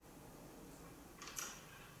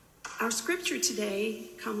Our scripture today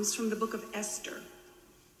comes from the book of Esther,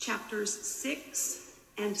 chapters 6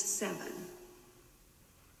 and 7.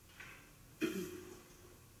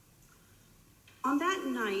 On that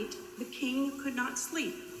night, the king could not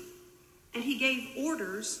sleep, and he gave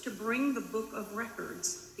orders to bring the book of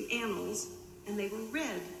records, the annals, and they were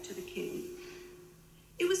read to the king.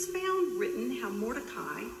 It was found written how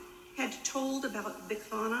Mordecai had told about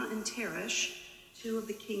Bigthana and Teresh, two of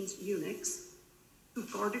the king's eunuchs, who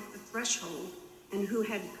guarded the threshold and who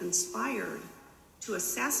had conspired to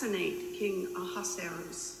assassinate King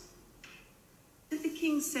Ahasuerus. Then the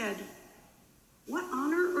king said, "What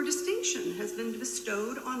honor or distinction has been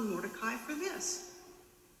bestowed on Mordecai for this?"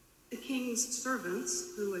 The king's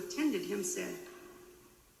servants who attended him said,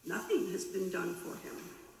 "Nothing has been done for him."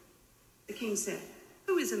 The king said,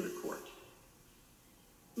 "Who is in the court?"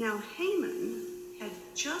 Now Haman had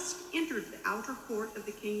just entered the outer court of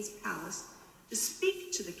the king's palace to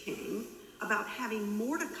speak to the king about having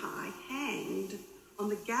Mordecai hanged on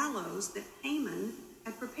the gallows that Haman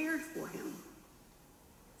had prepared for him.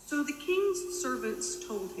 So the king's servants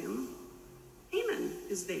told him, "Haman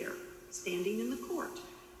is there, standing in the court."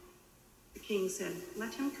 The king said,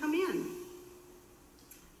 "Let him come in."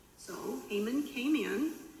 So Haman came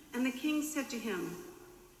in, and the king said to him,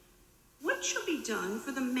 "What shall be done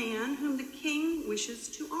for the man whom the king wishes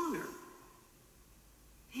to honor?"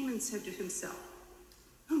 Haman said to himself,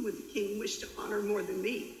 "Whom would the king wish to honor more than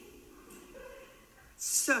me?"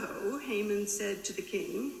 So Haman said to the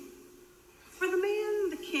king, "For the man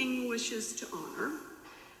the king wishes to honor,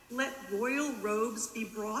 let royal robes be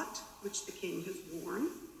brought, which the king has worn,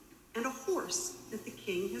 and a horse that the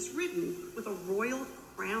king has ridden with a royal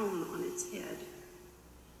crown on its head.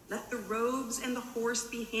 Let the robes and the horse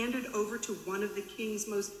be handed over to one of the king's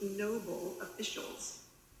most noble officials.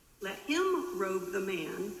 Let him robe the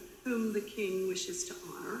man whom the king wishes to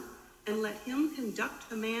honor, and let him conduct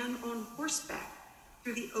the man on horseback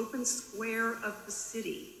through the open square of the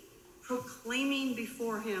city, proclaiming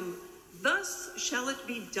before him, 'Thus shall it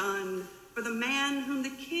be done for the man whom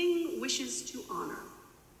the king wishes to honor.'"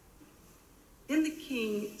 Then the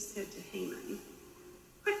king said to Haman,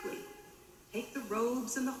 "Quickly, take the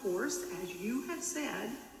robes and the horse, as you have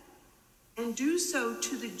said, and do so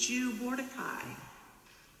to the Jew Mordecai,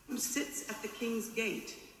 who sits at the king's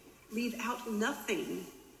gate. Leave out nothing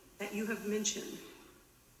that you have mentioned."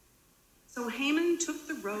 So Haman took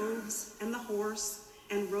the robes and the horse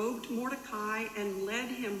and robed Mordecai and led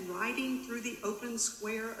him riding through the open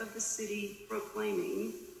square of the city,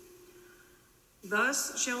 proclaiming,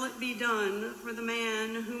 "Thus shall it be done for the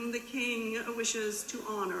man whom the king wishes to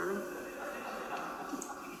honor."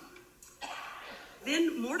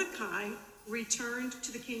 Then Mordecai returned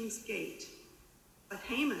to the king's gate, but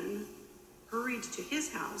Haman hurried to his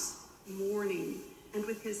house, mourning and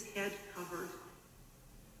with his head covered.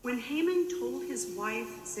 When Haman told his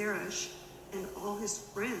wife Zeresh and all his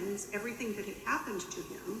friends everything that had happened to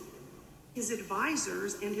him, his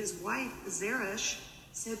advisors and his wife Zeresh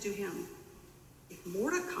said to him, "If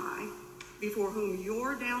Mordecai, before whom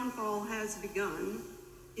your downfall has begun,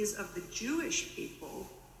 is of the Jewish people,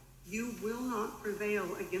 you will not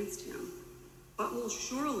prevail against him, but will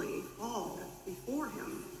surely fall before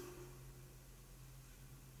him."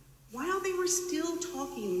 While they were still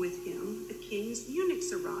talking with him, the king's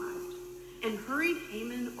eunuchs arrived and hurried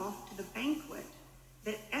Haman off to the banquet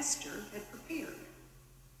that Esther had prepared.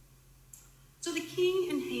 So the king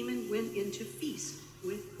and Haman went in to feast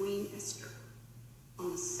with Queen Esther. On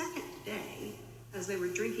the second day, as they were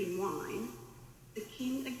drinking wine, the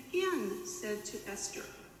king again said to Esther,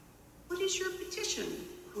 "What is your petition,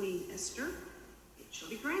 Queen Esther? It shall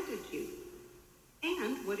be granted you.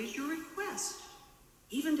 And what is your request?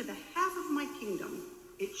 Even to the half of my kingdom,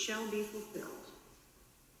 it shall be fulfilled."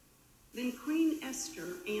 Then Queen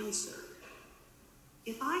Esther answered,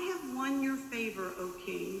 "If I have won your favor, O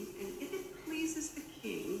king, and if it pleases the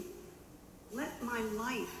king, let my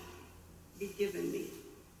life be given me.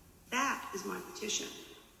 That is my petition.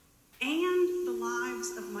 And the lives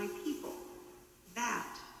of my people.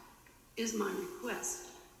 That is my request.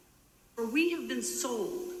 For we have been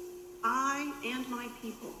sold, I and my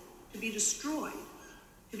people, to be destroyed,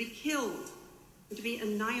 to be killed, and to be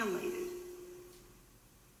annihilated.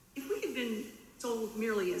 If we had been sold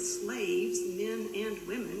merely as slaves, men and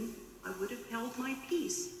women, I would have held my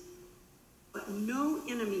peace. But no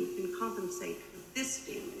enemy can compensate for this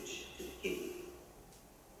damage to the king."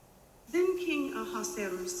 Then King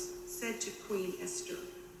Ahasuerus said to Queen Esther,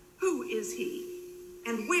 "Who is he,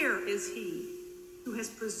 and where is he who has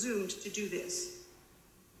presumed to do this?"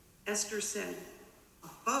 Esther said, "A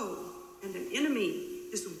foe and an enemy,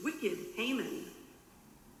 this wicked Haman."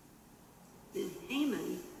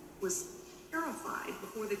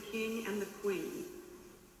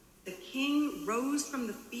 rose from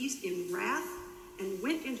the feast in wrath and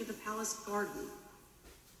went into the palace garden.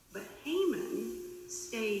 But Haman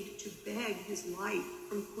stayed to beg his life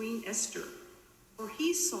from Queen Esther, for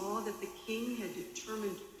he saw that the king had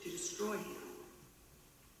determined to destroy him.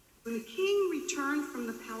 When the king returned from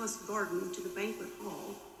the palace garden to the banquet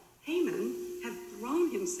hall, Haman had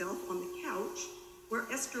thrown himself on the couch where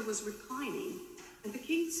Esther was reclining, and the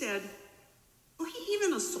king said, "Will he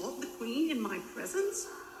even assault the queen in my presence,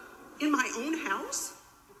 in my own house?"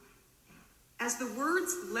 As the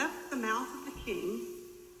words left the mouth of the king,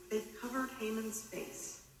 they covered Haman's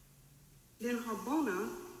face. Then Harbona,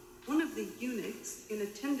 one of the eunuchs in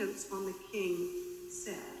attendance on the king,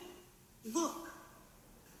 said, "Look,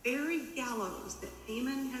 the very gallows that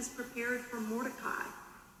Haman has prepared for Mordecai,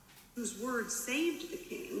 whose word saved the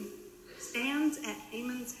king, stands at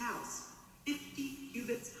Haman's house, 50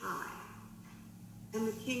 cubits high." And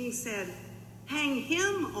the king said, "Hang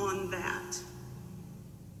him on that."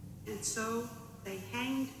 And so they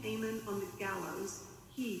hanged Haman on the gallows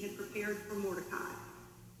he had prepared for Mordecai.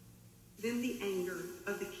 Then the anger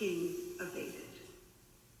of the king abated.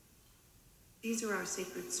 These are our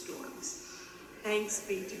sacred stories. Thanks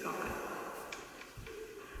be to God.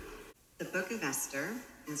 The book of Esther,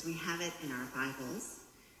 as we have it in our Bibles,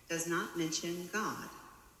 does not mention God,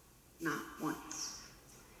 not once.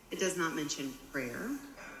 It does not mention prayer.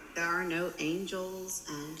 There are no angels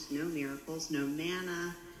and no miracles, no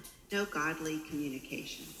manna, no godly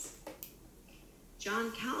communications.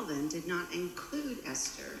 John Calvin did not include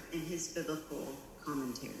Esther in his biblical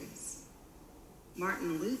commentaries.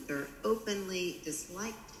 Martin Luther openly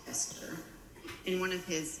disliked Esther. In one of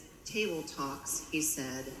his table talks, he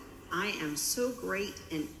said, "I am so great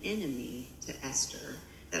an enemy to Esther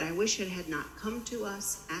that I wish it had not come to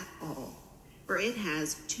us at all, for it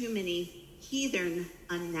has too many heathen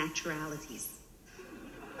unnaturalities."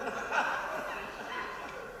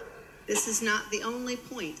 This is not the only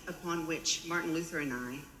point upon which Martin Luther and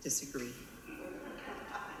I disagree.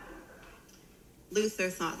 Luther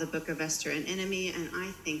thought the book of Esther an enemy, and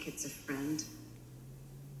I think it's a friend.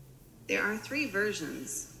 There are 3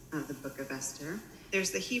 versions of the book of Esther.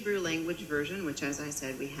 There's the Hebrew language version, which, as I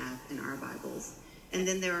said, we have in our Bibles. And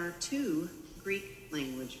then there are 2 Greek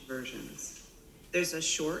language versions. There's a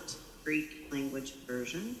short Greek language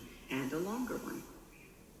version and a longer one.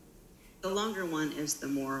 The longer one is the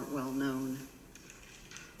more well-known.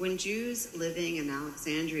 When Jews living in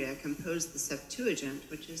Alexandria composed the Septuagint,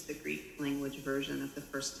 which is the Greek language version of the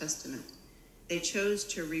First Testament, they chose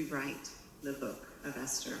to rewrite the book of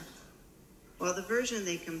Esther. While the version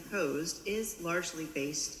they composed is largely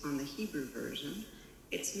based on the Hebrew version,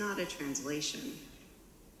 it's not a translation.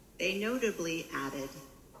 They notably added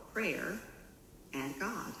prayer and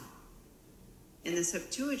God. In the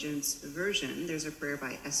Septuagint's version, there's a prayer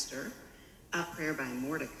by Esther, a prayer by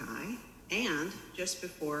Mordecai, and just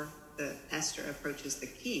before Esther approaches the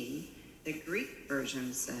king, the Greek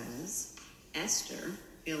version says, Esther,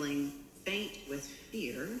 feeling faint with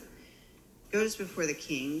fear, goes before the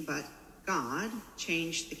king, but God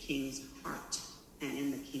changed the king's heart, and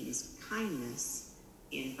in the king's kindness,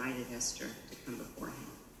 he invited Esther to come before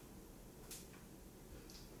him.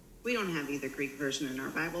 We don't have either Greek version in our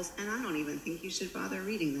Bibles, and I don't even think you should bother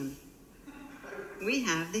reading them. We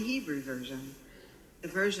have the Hebrew version, the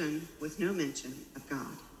version with no mention of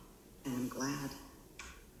God, and I'm glad.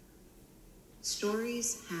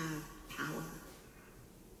 Stories have power.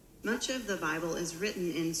 Much of the Bible is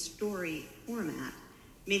written in story format,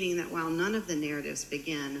 meaning that while none of the narratives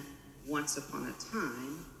begin once upon a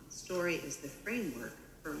time, story is the framework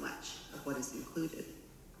for much of what is included.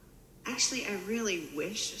 Actually, I really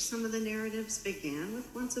wish some of the narratives began with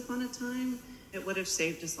once upon a time. It would have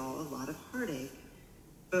saved us all a lot of heartache.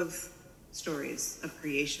 Both stories of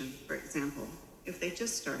creation, for example, if they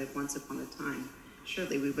just started once upon a time,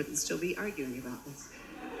 surely we wouldn't still be arguing about this.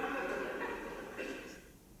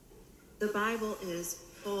 The Bible is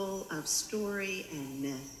full of story and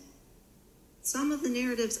myth. Some of the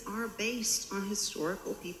narratives are based on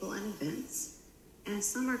historical people and events, and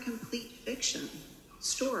some are complete fiction,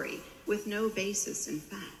 story with no basis in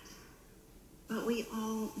fact. But we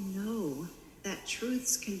all know that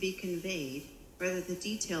truths can be conveyed whether the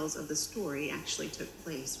details of the story actually took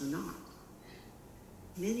place or not.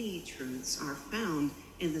 Many truths are found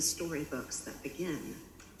in the storybooks that begin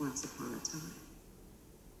once upon a time.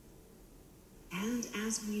 And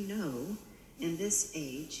as we know, in this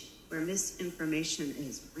age where misinformation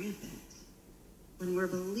is rampant, when we're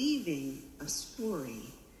believing a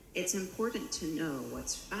story, it's important to know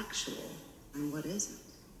what's factual and what isn't.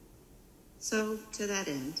 So, to that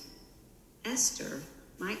end, Esther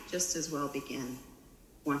might just as well begin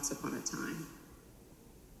once upon a time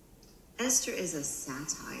Esther is a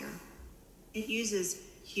satire. It uses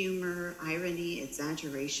humor, irony,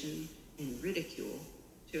 exaggeration, and ridicule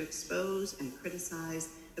to expose and criticize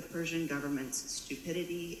the Persian government's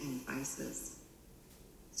stupidity and vices.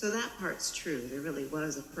 So that part's true. There really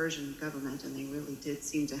was a Persian government, and they really did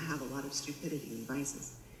seem to have a lot of stupidity and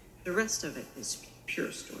vices. The rest of it is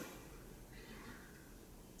pure story.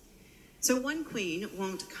 So one queen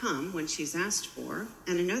won't come when she's asked for,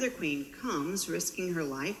 and another queen comes risking her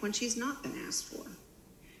life when she's not been asked for.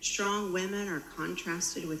 Strong women are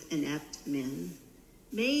contrasted with inept men.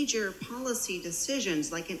 Major policy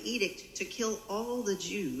decisions, like an edict to kill all the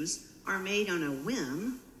Jews, are made on a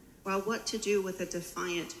whim, while what to do with a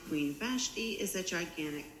defiant Queen Vashti is a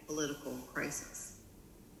gigantic political crisis.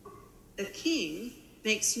 The king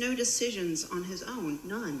makes no decisions on his own,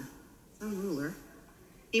 none. Some ruler.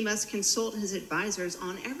 He must consult his advisors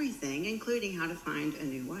on everything, including how to find a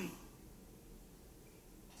new wife.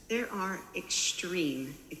 There are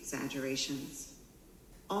extreme exaggerations.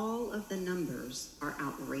 All of the numbers are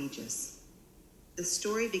outrageous. The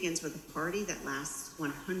story begins with a party that lasts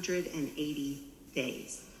 180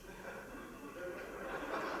 days.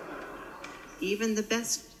 Even the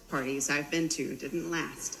best parties I've been to didn't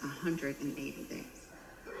last 180 days.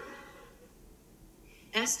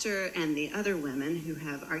 Esther and the other women who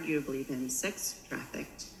have arguably been sex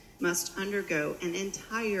trafficked must undergo an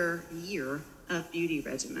entire year of beauty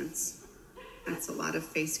regimens. That's a lot of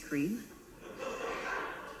face cream.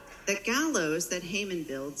 The gallows that Haman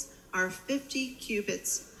builds are 50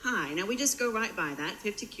 cubits high. Now we just go right by that,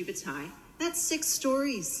 50 cubits high. That's 6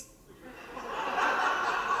 stories.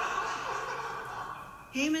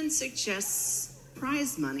 Haman suggests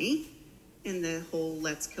prize money in the whole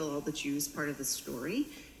let's kill all the Jews part of the story.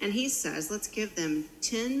 And he says, let's give them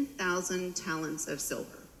 10,000 talents of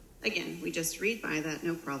silver. Again, we just read by that,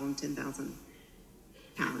 no problem, 10,000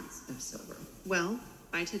 talents of silver. Well,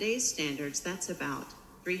 by today's standards, that's about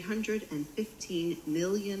 $315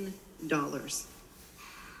 million.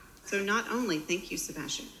 So not only, thank you,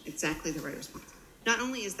 Sebastian, exactly the right response. Not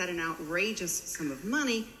only is that an outrageous sum of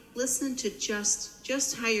money, listen to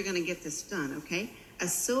just how you're going to get this done, okay? A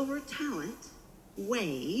silver talent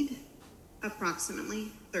weighed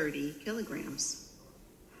approximately 30 kilograms.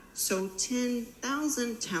 So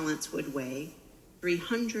 10,000 talents would weigh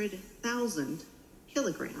 300,000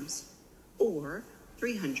 kilograms, or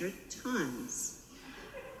 300 tons.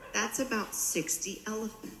 That's about 60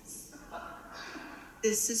 elephants.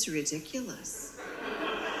 This is ridiculous.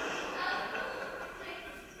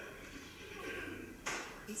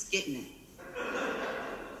 He's getting it.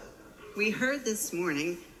 We heard this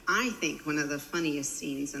morning, I think, one of the funniest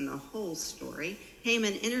scenes in the whole story.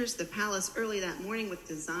 Haman enters the palace early that morning with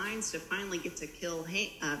designs to finally get to kill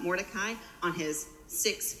Mordecai on his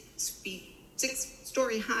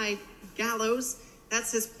 6-story high gallows.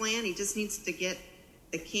 That's his plan. He just needs to get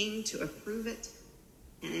the king to approve it.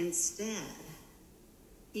 And instead,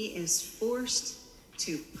 he is forced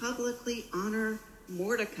to publicly honor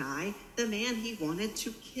Mordecai, the man he wanted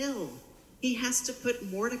to kill. He has to put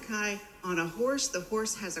Mordecai on a horse. The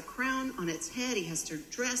horse has a crown on its head. He has to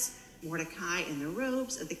dress Mordecai in the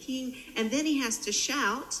robes of the king. And then he has to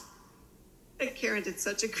shout, and Karen did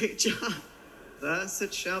such a great job, "Thus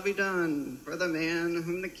it shall be done for the man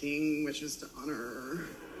whom the king wishes to honor."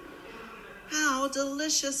 How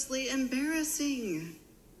deliciously embarrassing.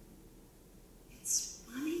 It's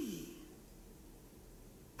funny.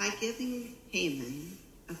 By giving Haman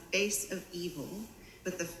a face of evil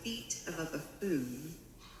with the feet of a buffoon,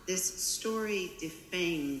 this story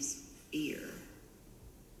defames fear.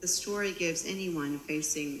 The story gives anyone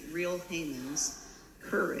facing real Hamans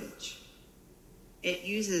courage. It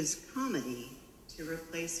uses comedy to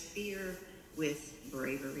replace fear with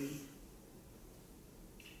bravery.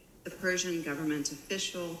 The Persian government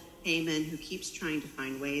official, Haman, who keeps trying to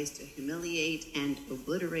find ways to humiliate and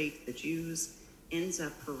obliterate the Jews, ends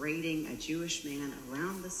up parading a Jewish man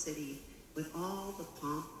around the city with all the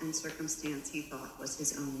pomp and circumstance he thought was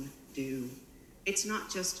his own due. It's not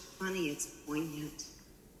just funny, it's poignant.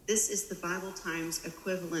 This is the Bible Times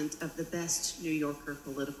equivalent of the best New Yorker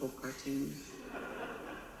political cartoon.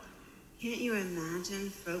 Can't you imagine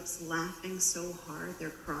folks laughing so hard they're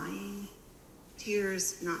crying?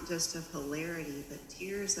 Tears not just of hilarity, but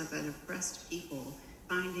tears of an oppressed people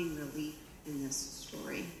finding relief in this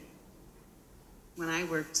story. When I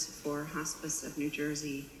worked for Hospice of New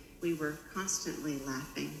Jersey, we were constantly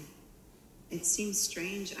laughing. It seems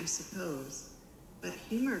strange, I suppose, but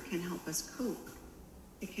humor can help us cope.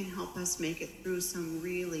 It can help us make it through some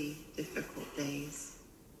really difficult days.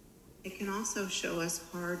 It can also show us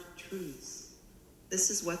hard truths. This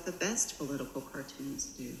is what the best political cartoons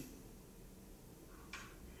do.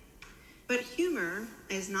 But humor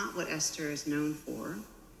is not what Esther is known for.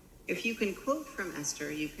 If you can quote from Esther,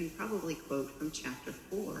 you can probably quote from chapter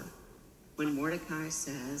 4, when Mordecai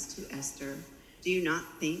says to Esther, "Do you not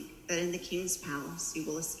think that in the king's palace you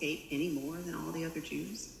will escape any more than all the other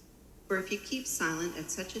Jews? For if you keep silent at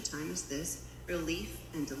such a time as this, relief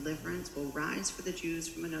and deliverance will rise for the Jews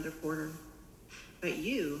from another quarter. But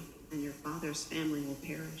you and your father's family will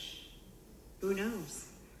perish. Who knows?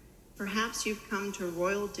 Perhaps you've come to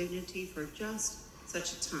royal dignity for just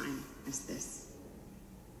such a time as this."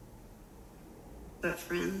 But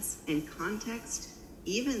friends, in context,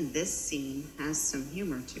 even this scene has some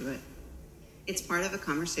humor to it. It's part of a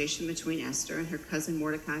conversation between Esther and her cousin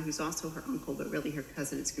Mordecai, who's also her uncle, but really her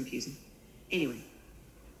cousin. It's confusing. Anyway,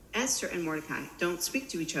 Esther and Mordecai don't speak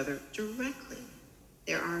to each other directly.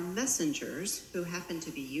 There are messengers who happen to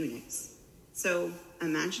be eunuchs. So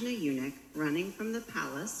imagine a eunuch running from the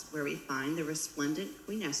palace where we find the resplendent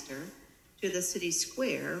Queen Esther to the city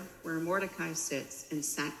square where Mordecai sits in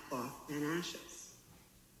sackcloth and ashes.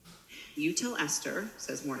 "You tell Esther,"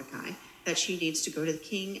 says Mordecai, "that she needs to go to the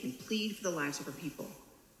king and plead for the lives of her people."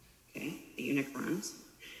 Okay, the eunuch runs.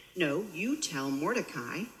 "No, you tell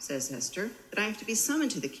Mordecai," says Esther, "that I have to be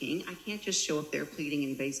summoned to the king. I can't just show up there pleading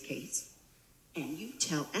anybody's case." "And you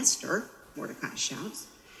tell Esther," Mordecai shouts,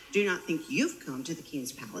 "do not think you've come to the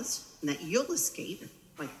king's palace and that you'll escape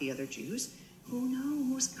like the other Jews. Who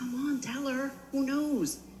knows? Come on, tell her. Who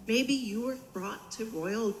knows? Maybe you were brought to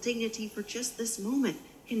royal dignity for just this moment.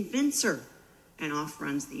 Convince her." And off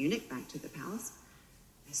runs the eunuch back to the palace.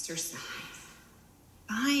 Esther sighs.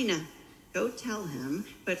 "Fine, go tell him,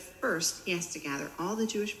 but first he has to gather all the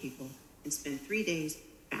Jewish people and spend 3 days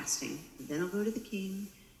fasting. And then I'll go to the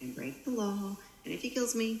king and break the law, and if he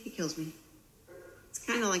kills me, he kills me." It's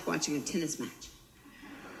kind of like watching a tennis match.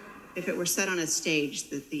 If it were set on a stage,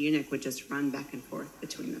 the eunuch would just run back and forth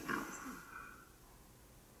between the palace.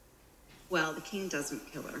 Well, the king doesn't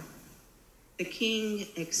kill her. The king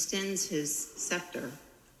extends his scepter.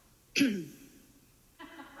 The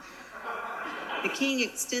king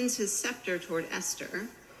extends his scepter toward Esther,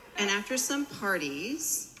 and after some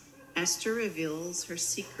parties, Esther reveals her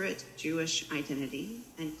secret Jewish identity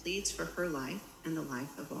and pleads for her life and the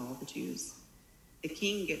life of all the Jews. The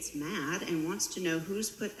king gets mad and wants to know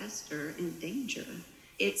who's put Esther in danger.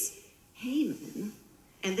 It's Haman.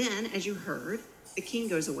 And then, as you heard, the king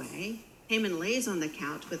goes away. Haman lays on the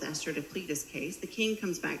couch with Esther to plead his case. The king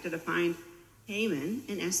comes back to find Haman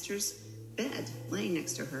in Esther's bed, laying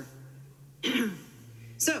next to her.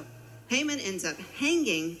 So, Haman ends up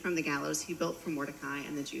hanging from the gallows he built for Mordecai,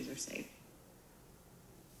 and the Jews are saved.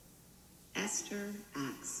 Esther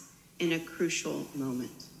acts in a crucial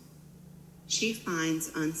moment. She finds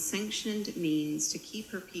unsanctioned means to keep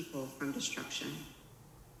her people from destruction.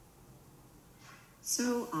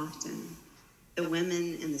 So often, the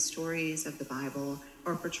women in the stories of the Bible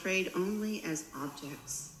are portrayed only as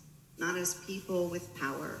objects, not as people with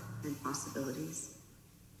power and possibilities.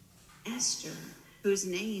 Esther, whose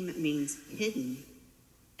name means hidden,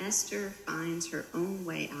 Esther finds her own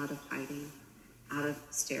way out of hiding, out of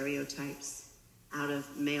stereotypes, out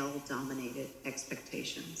of male-dominated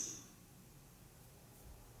expectations.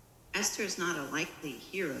 Esther is not a likely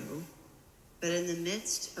hero, but in the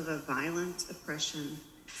midst of a violent oppression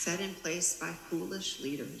set in place by foolish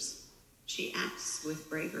leaders, she acts with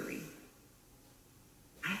bravery.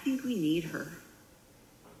 I think we need her.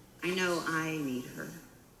 I know I need her.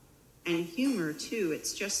 And humor, too,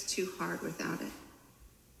 it's just too hard without it.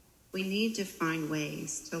 We need to find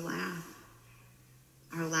ways to laugh.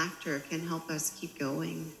 Our laughter can help us keep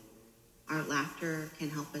going. Our laughter can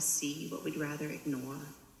help us see what we'd rather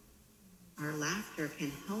ignore. Our laughter can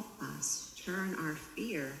help us turn our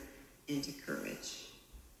fear into courage.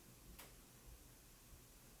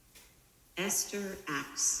 Esther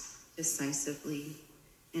acts decisively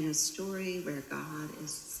in a story where God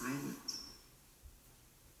is silent.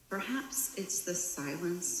 Perhaps it's the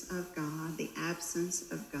silence of God, the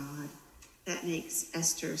absence of God, that makes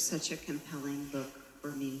Esther such a compelling book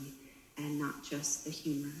for me, and not just the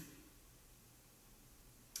humor.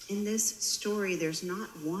 In this story, there's not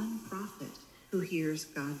one prophet who hears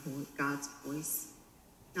God's voice,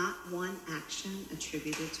 not one action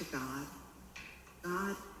attributed to God.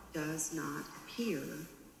 God does not appear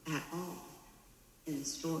at all in the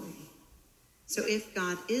story. So if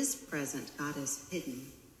God is present, God is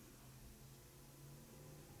hidden.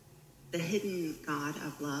 The hidden God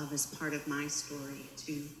of love is part of my story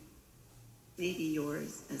too. Maybe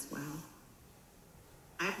yours as well.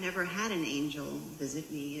 I've never had an angel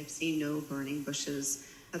visit me. I've seen no burning bushes.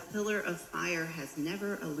 A pillar of fire has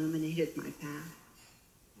never illuminated my path.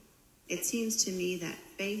 It seems to me that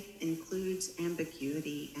faith includes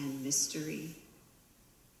ambiguity and mystery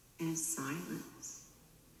and silence.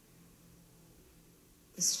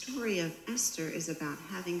 The story of Esther is about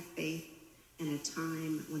having faith in a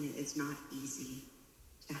time when it is not easy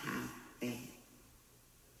to have faith.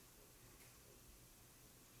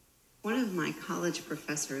 One of my college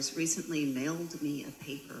professors recently mailed me a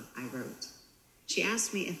paper I wrote. She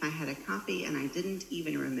asked me if I had a copy, and I didn't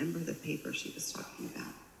even remember the paper she was talking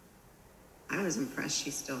about. I was impressed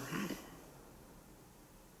she still had it.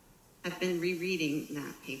 I've been rereading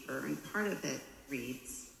that paper, and part of it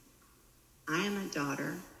reads, "I am a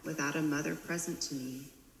daughter without a mother present to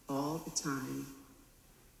me all the time."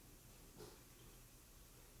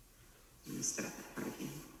 I'm going to start that part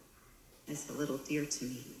again. It's a little dear to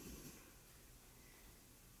me.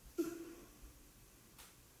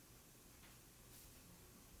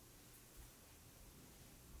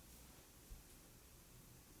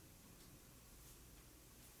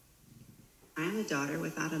 I am a daughter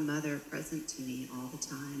without a mother present to me all the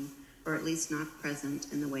time, or at least not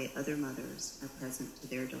present in the way other mothers are present to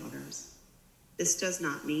their daughters. This does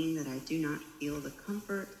not mean that I do not feel the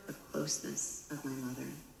comfort of closeness of my mother.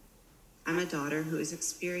 I'm a daughter who has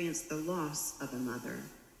experienced the loss of a mother.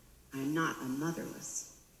 I'm not a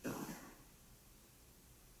motherless daughter.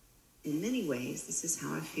 In many ways, this is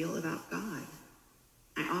how I feel about God.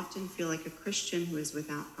 I often feel like a Christian who is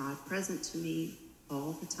without God present to me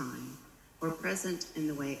all the time, or present in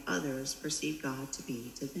the way others perceive God to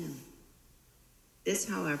be to them. This,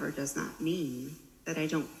 however, does not mean that I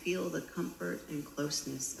don't feel the comfort and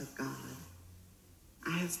closeness of God.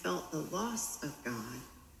 I have felt the loss of God,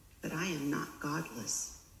 but I am not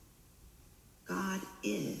godless. God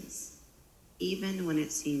is, even when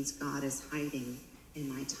it seems God is hiding in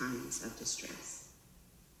my times of distress.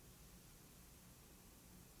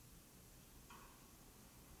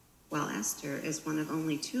 While Esther is one of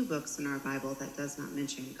only 2 books in our Bible that does not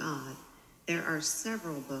mention God, there are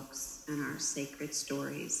several books in our sacred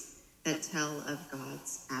stories that tell of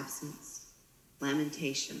God's absence.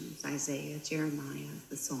 Lamentations, Isaiah, Jeremiah,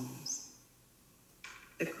 the Psalms.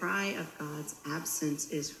 The cry of God's absence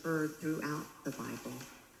is heard throughout the Bible.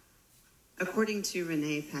 According to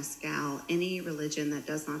Rene Pascal, any religion that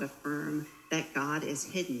does not affirm that God is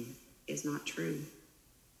hidden is not true.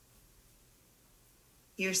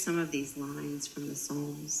 Here's some of these lines from the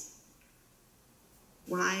Psalms.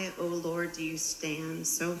 Why, O Lord, do you stand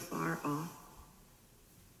so far off?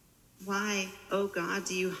 Why, O God,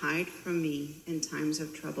 do you hide from me in times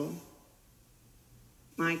of trouble?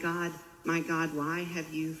 My God, why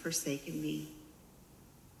have you forsaken me?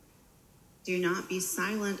 Do not be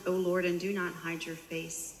silent, O Lord, and do not hide your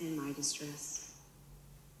face in my distress.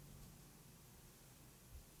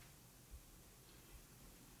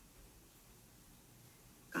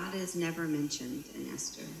 God is never mentioned in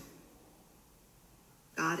Esther.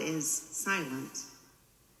 God is silent,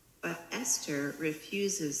 but Esther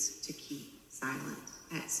refuses to keep silent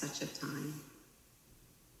at such a time.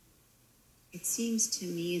 It seems to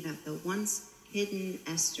me that the once hidden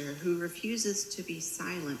Esther, who refuses to be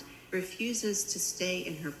silent, refuses to stay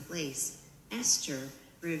in her place, Esther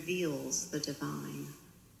reveals the divine.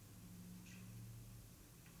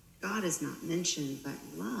 God is not mentioned, but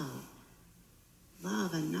love.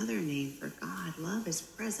 Love, another name for God. Love is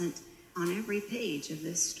present on every page of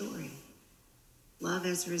this story. Love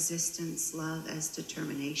as resistance, love as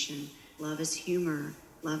determination, love as humor,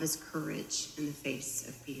 love as courage in the face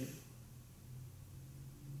of fear.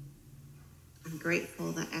 I'm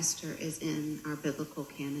grateful that Esther is in our biblical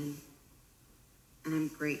canon, and I'm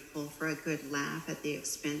grateful for a good laugh at the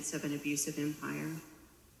expense of an abusive empire,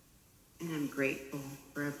 and I'm grateful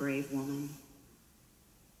for a brave woman.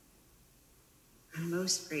 I'm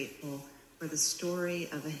most grateful for the story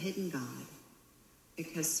of a hidden God,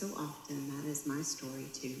 because so often that is my story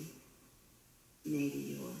too.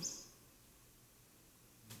 Maybe yours.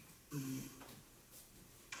 Amen.